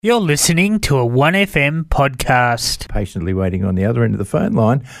You're listening to a 1FM podcast. Patiently waiting on the other end of the phone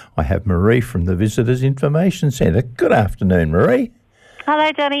line, I have Marie from the Visitors Information Centre. Good afternoon, Marie.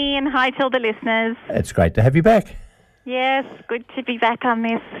 Hello, Johnny, and hi to all the listeners. It's great to have you back. Yes, good to be back on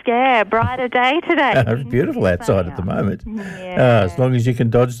this, brighter day today. It's beautiful outside at the moment. Yeah. As long as you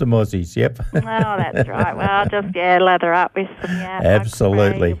can dodge the mozzies, yep. Oh, that's right. Well, just, lather up with some,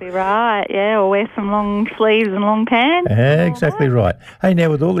 Absolutely. You'll be right, or wear some long sleeves and long pants. Exactly right. Hey,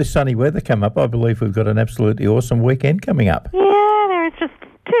 now with all this sunny weather come up, I believe we've got an absolutely awesome weekend coming up. Yeah, there is just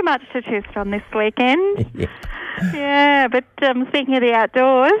too much to choose from this weekend. Yeah, but speaking of the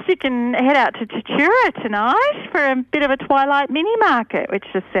outdoors, you can head out to Tatura tonight for a bit of a twilight mini market, which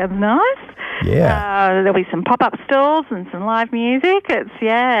just sounds nice. Yeah. There'll be some pop-up stalls and some live music. It's,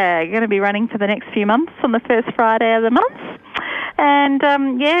 going to be running for the next few months on the first Friday of the month. And,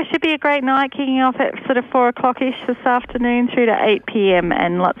 should be a great night, kicking off at sort of 4 o'clock-ish this afternoon through to 8 p.m.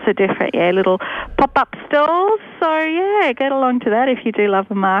 and lots of different, little pop-up stalls. So, get along to that if you do love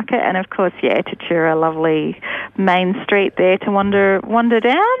the market. And, of course, Tatura, lovely main street there to wander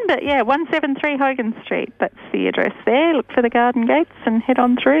down. But, 173 Hogan Street, that's the address there. Look for the garden gates and head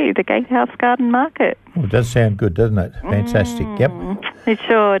on through the Gatehouse Garden Market. Well, it does sound good, doesn't it? Fantastic, Yep. It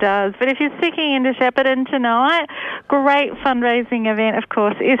sure does. But if you're sticking into Shepparton tonight, great fundraising event, of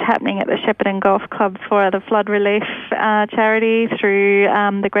course, is happening at the Shepparton Golf Club for the flood relief charity through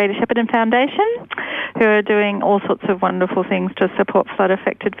the Greater Shepparton Foundation, who are doing all sorts of wonderful things to support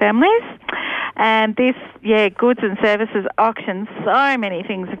flood-affected families. And this, goods and services auction, so many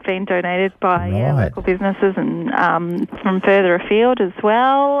things have been donated by local businesses and from further afield as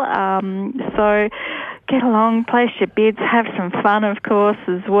well. So get along, place your bids, have some fun, of course,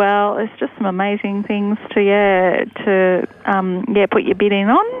 as well. It's just some amazing things to put your bid in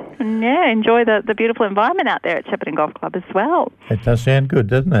on and, enjoy the beautiful environment out there at Shepparton Golf Club as well. It does sound good,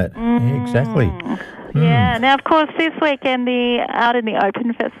 doesn't it? Yeah, exactly. Yeah, now, of course, this weekend the Out in the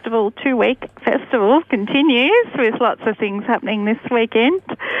Open Festival, 2-week festival, continues with lots of things happening this weekend.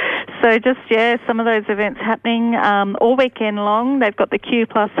 So just, some of those events happening all weekend long. They've got the Q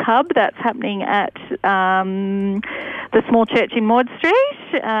Plus Hub that's happening at the small church in Maud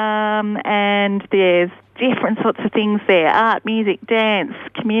Street, and there's different sorts of things there: art, music, dance,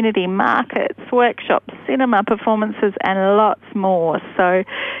 community markets, workshops, cinema performances, and lots more. So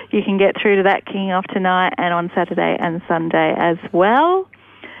you can get through to that kicking off tonight and on Saturday and Sunday as well.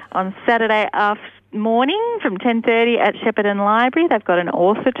 On Saturday morning from 10:30 at Shepparton Library, they've got an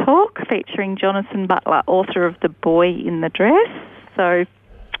author talk featuring Jonathan Butler, author of The Boy in the Dress. So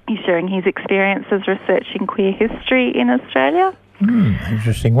he's sharing his experiences researching queer history in Australia.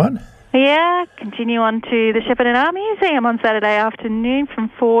 Interesting one. Yeah, continue on to the Shepparton Art Museum on Saturday afternoon from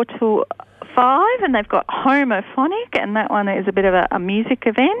 4 to 5, and they've got Homophonic, and that one is a bit of a music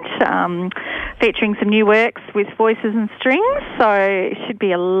event featuring some new works with voices and strings. So it should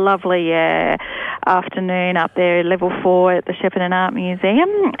be a lovely afternoon up there, level 4 at the Shepparton Art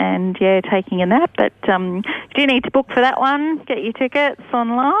Museum, and taking in that. But you do need to book for that one. Get your tickets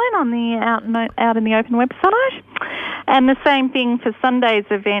online on the Out in the Open website. And the same thing for Sunday's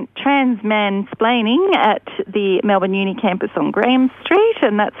event, Transmansplaining, at the Melbourne Uni campus on Graham Street,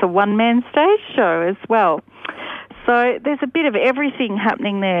 and that's a one-man stage show as well. So there's a bit of everything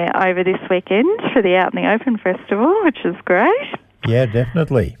happening there over this weekend for the Out in the Open Festival, which is great. Yeah,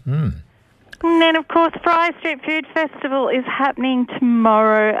 definitely. And then, of course, Fry Street Food Festival is happening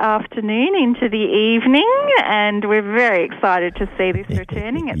tomorrow afternoon into the evening, and we're very excited to see this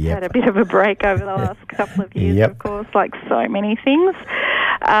returning. It's had a bit of a break over the last couple of years, of course, like so many things.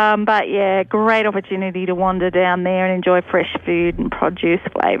 But, great opportunity to wander down there and enjoy fresh food and produce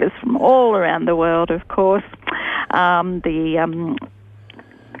flavours from all around the world, of course. The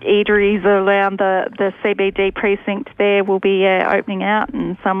eateries around the CBD precinct there will be opening out,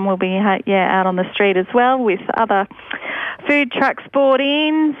 and some will be out on the street as well with other food trucks brought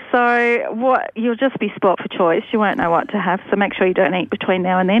in. So you'll just be spot for choice. You won't know what to have, so make sure you don't eat between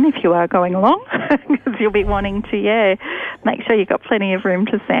now and then if you are going along, because you'll be wanting to make sure you've got plenty of room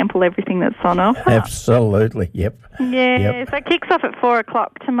to sample everything that's on offer. Absolutely, yep. Yeah, so it kicks off at 4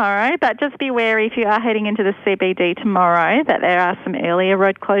 o'clock tomorrow, but just be wary if you are heading into the CBD tomorrow that there are some earlier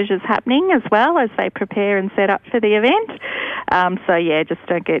road closures happening as well as they prepare and set up for the event. Just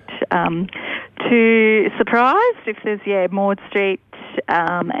don't get too surprised if there's, Maud Street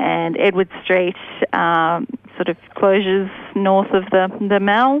and Edward Street sort of closures north of the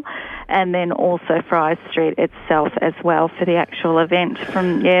Mall, and then also Fry Street itself as well for the actual event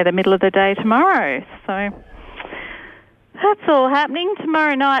from, the middle of the day tomorrow. So That's all happening.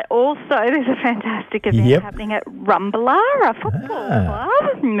 Tomorrow night also there's a fantastic event happening at Rumballah, a football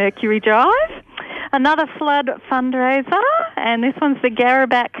club, Mercury Drive. Another flood fundraiser, and this one's the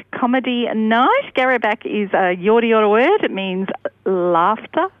Garraback Comedy Night. Garraback is a Yorta Yorta word. It means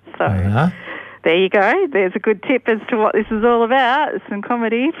laughter. So there you go. There's a good tip as to what this is all about. It's some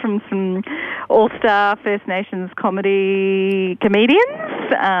comedy from some all-star First Nations comedians,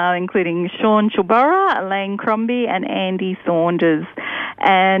 including Sean Chilbora, Elaine Crombie and Andy Saunders.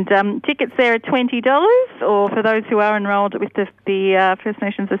 And tickets there are $20, or for those who are enrolled with the First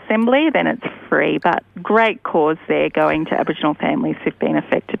Nations Assembly, then it's free. But great cause there, going to Aboriginal families who've been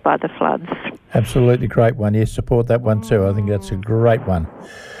affected by the floods. Absolutely great one. Yes, support that one too. I think that's a great one.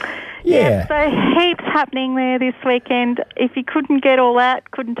 Yeah. So heaps happening there this weekend. If you couldn't get all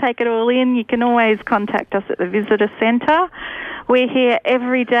that, couldn't take it all in, you can always contact us at the Visitor Centre. We're here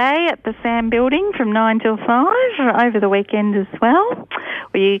every day at the SAM building from 9 till 5, over the weekend as well.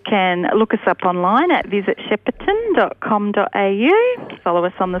 You can look us up online at visitshepparton.com.au. Follow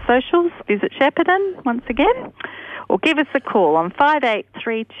us on the socials, Visit Shepparton, once again. Or give us a call on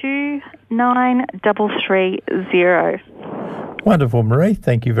 5832 9330. Wonderful, Marie.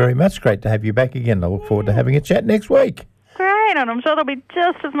 Thank you very much. Great to have you back again. I look forward to having a chat next week. Great, and I'm sure there'll be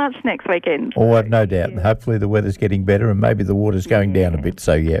just as much next weekend. Oh, I've no doubt. Yeah. Hopefully the weather's getting better and maybe the water's going down a bit.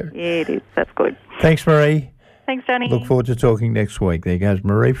 So, yeah. Yeah, it is. That's good. Thanks, Marie. Thanks, Johnny. Look forward to talking next week. There goes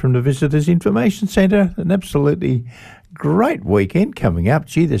Marie from the Visitors Information Centre. An absolutely great weekend coming up.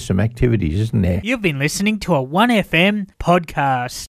 Gee, there's some activities, isn't there? You've been listening to a 1FM podcast.